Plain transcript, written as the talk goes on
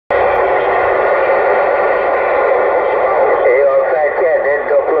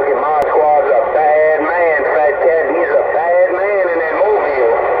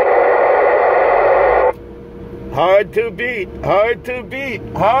Hard to beat, hard to beat,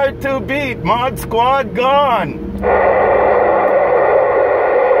 hard to beat. ModSquad gone.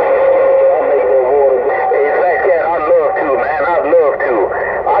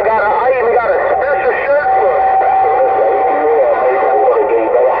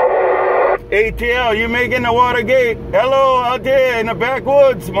 ATL, you making the Watergate? Hello out there in the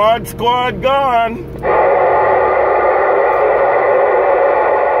backwoods. ModSquad gone.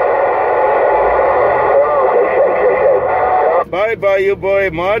 Bye bye, you boy.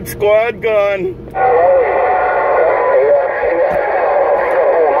 ModSquad gone.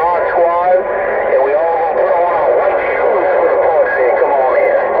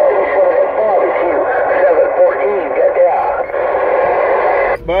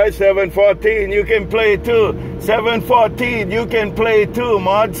 By 714, you can play too. 714, you can play too.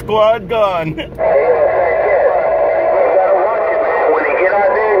 ModSquad gone. When they get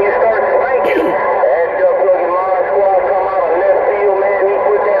out there and you start spanking, that's just looking ModSquad come out of left field, man. He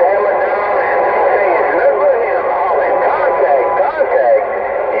put that hammer down and say it's never him. Oh, and contact.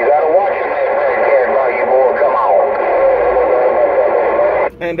 You gotta watch him that cat while you boy come out.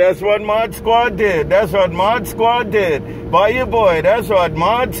 And that's what ModSquad did. That's what ModSquad did. Bye, you boy. That's what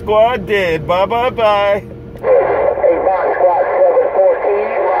ModSquad did. Bye, bye, bye. Hey, ModSquad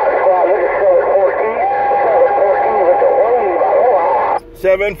 714. ModSquad, look at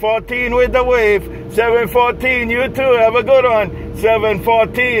 714 with the wave. 714 with the wave. 714, you too. Have a good one.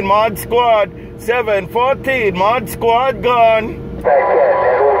 714, ModSquad. 714, ModSquad gone.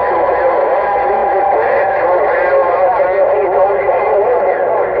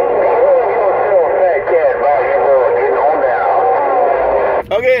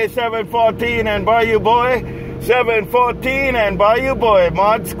 Okay, 714 and Bayou Boy. 714 and Bayou Boy.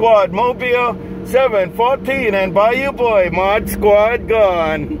 ModSquad Mobile. 714 and Bayou Boy. ModSquad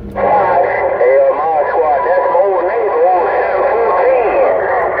gone. Hey, ModSquad, that's my old neighbor, old 714.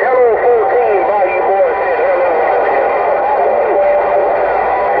 Hello,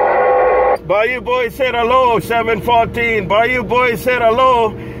 14, Bayou Boy said hello. 714. Bayou Boy said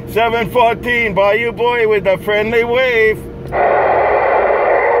hello. 714. Bayou Boy with a friendly wave.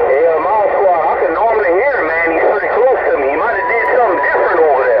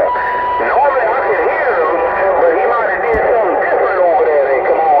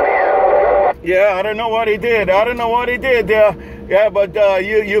 Yeah, I don't know what he did. I don't know what he did there. Yeah, but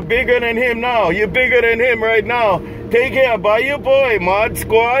you're bigger than him now. You're bigger than him right now. Take care. Bye, you boy.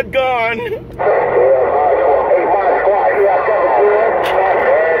 ModSquad gone. Hey, ModSquad, you got something good? That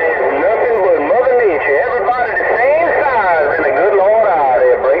is nothing but Mother Nature. Everybody the same size and the good Lord out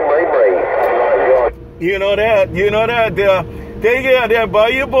there. Break. You know that. You know that there. Take care there. Bye,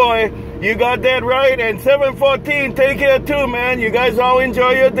 you boy. You got that right. And 714, take care too, man. You guys all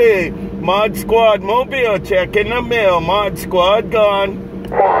enjoy your day. ModSquad Mobile, check in the mail. ModSquad gone.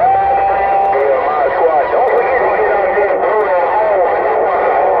 ModSquad, don't forget to get out there and blow that home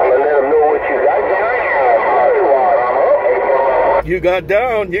and let them know what you got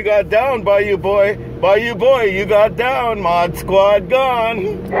down. You got down, Bayou Boy. Bayou Boy, you got down. ModSquad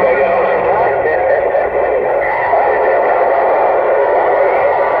gone.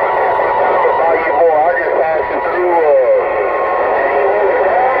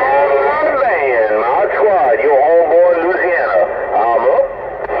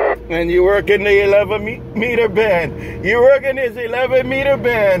 And you work in the 11-meter band. You work in this 11-meter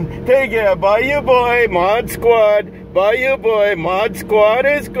band. Take care. Bayou Boy, ModSquad. Bayou Boy, ModSquad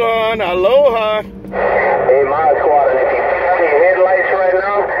is gone. Aloha. Hey, ModSquad, and if you put on your headlights right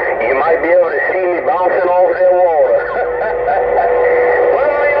now, you might be able to see me bouncing off that water. Well,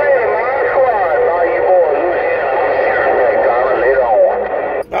 later, ModSquad. Bayou Boy, Louisiana. Later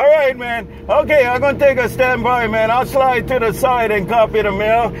on. All right, man. Okay, I'm going to take a standby, man. I'll slide to the side and copy the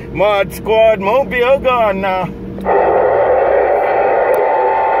mail. ModSquad Mobile gone now.